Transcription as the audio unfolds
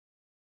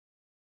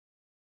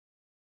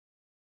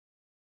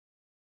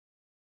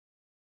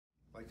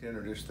I'd like to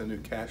introduce the new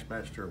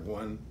Cashmaster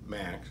One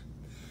Max.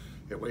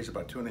 It weighs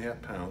about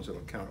 2.5 pounds. It'll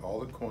count all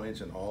the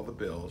coins and all the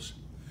bills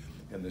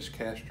in this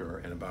cash drawer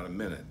in about a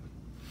minute.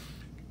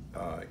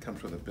 It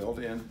comes with a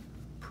built-in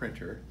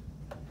printer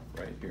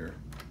right here,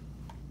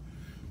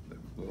 the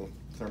little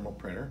thermal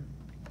printer,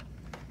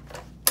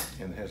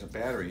 and it has a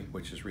battery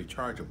which is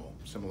rechargeable,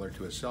 similar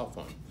to a cell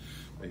phone.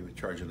 You would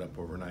charge it up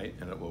overnight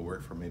and it will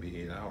work for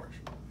maybe 8 hours.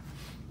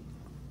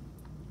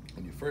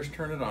 When you first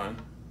turn it on,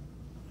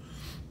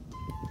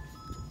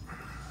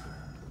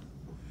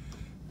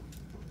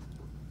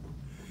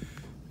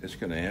 it's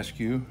going to ask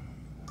you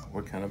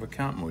what kind of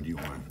account mode you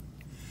want.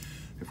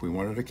 If we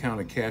wanted to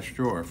count a cash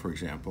drawer, for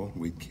example,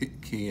 we'd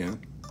key in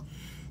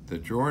the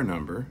drawer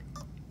number,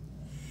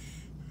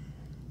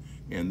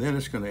 and then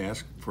it's going to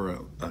ask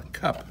for a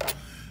cup.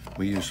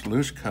 We use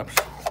loose cups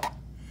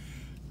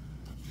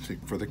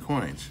for the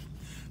coins.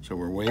 So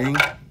we're weighing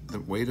the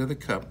weight of the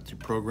cup to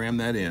program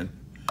that in.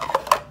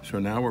 So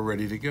now we're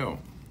ready to go.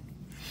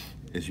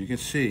 As you can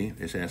see,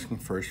 it's asking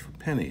first for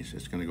pennies.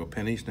 It's going to go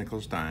pennies,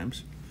 nickels,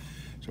 dimes.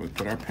 So we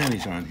put our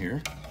pennies on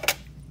here,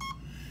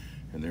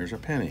 and there's our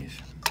pennies.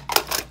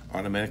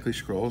 Automatically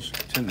scrolls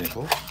to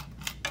nickels.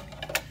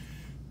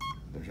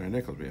 There's our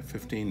nickels. We have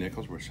 15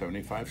 nickels worth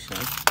 75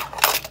 cents.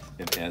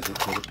 It adds it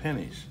to the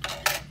pennies.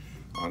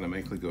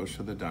 Automatically goes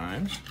to the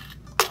dimes,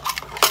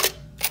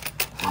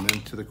 and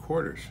then to the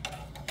quarters.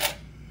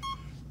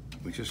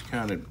 We just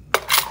counted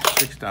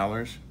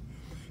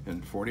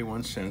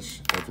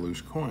 $6.41 of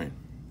loose coin.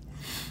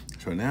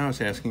 So now it's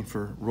asking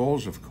for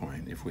rolls of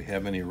coin. If we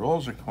have any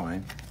rolls of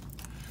coin,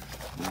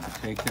 we can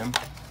take them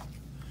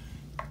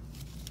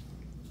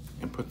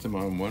and put them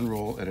on one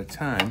roll at a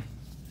time.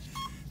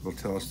 It'll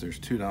tell us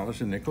there's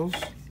 $2 in nickels,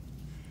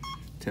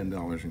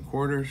 $10 in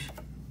quarters,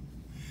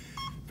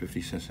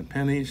 50 cents in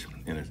pennies,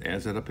 and it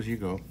adds it up as you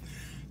go.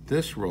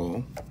 This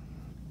roll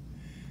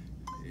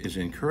is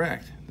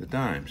incorrect, the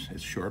dimes.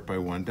 It's short by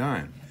 1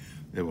 dime.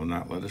 It will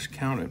not let us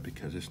count it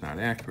because it's not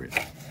accurate.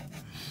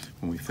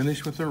 When we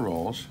finish with the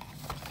rolls,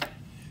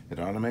 it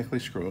automatically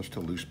scrolls to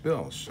loose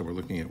bills. So we're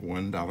looking at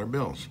 $1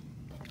 bills.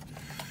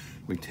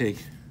 We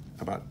take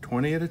about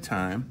 20 at a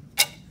time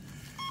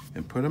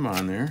and put them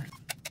on there.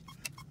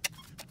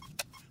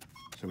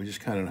 So we just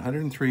counted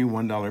 103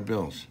 $1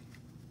 bills.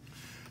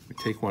 We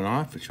take one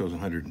off, it shows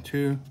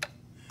 102.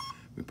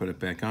 We put it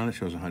back on, it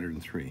shows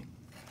 103.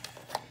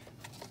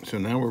 So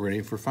now we're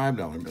ready for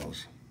 $5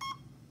 bills.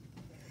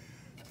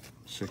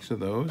 6 of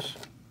those,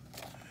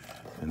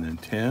 and then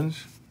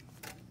 10s.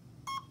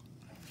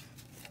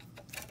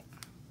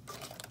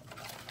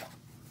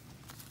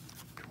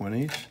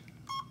 20s.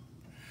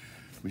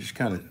 We just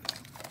counted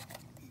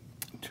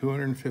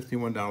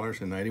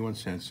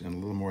 $251.91 in a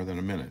little more than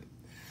a minute.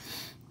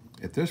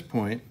 At this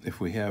point, if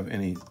we have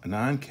any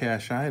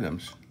non-cash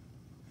items,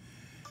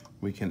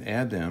 we can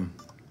add them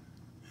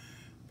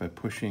by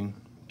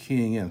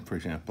keying in, for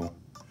example,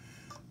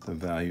 the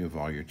value of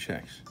all your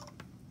checks.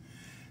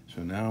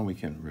 So now we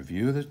can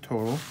review the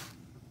total,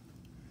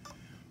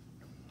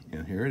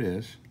 and here it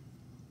is.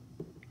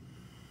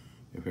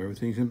 If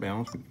everything's in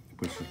balance, we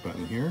push this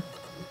button here,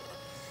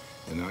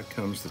 and out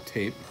comes the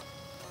tape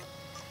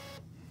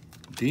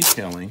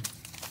detailing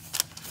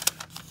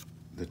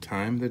the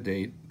time, the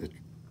date, the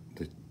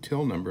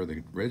till number,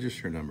 the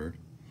register number,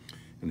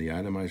 and the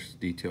itemized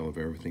detail of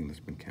everything that's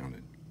been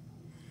counted.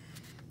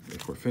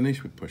 If we're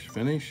finished, we push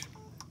finish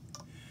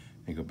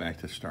and go back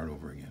to start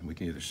over again. We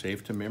can either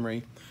save to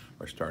memory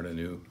or start a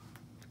new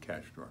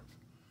cash drawer.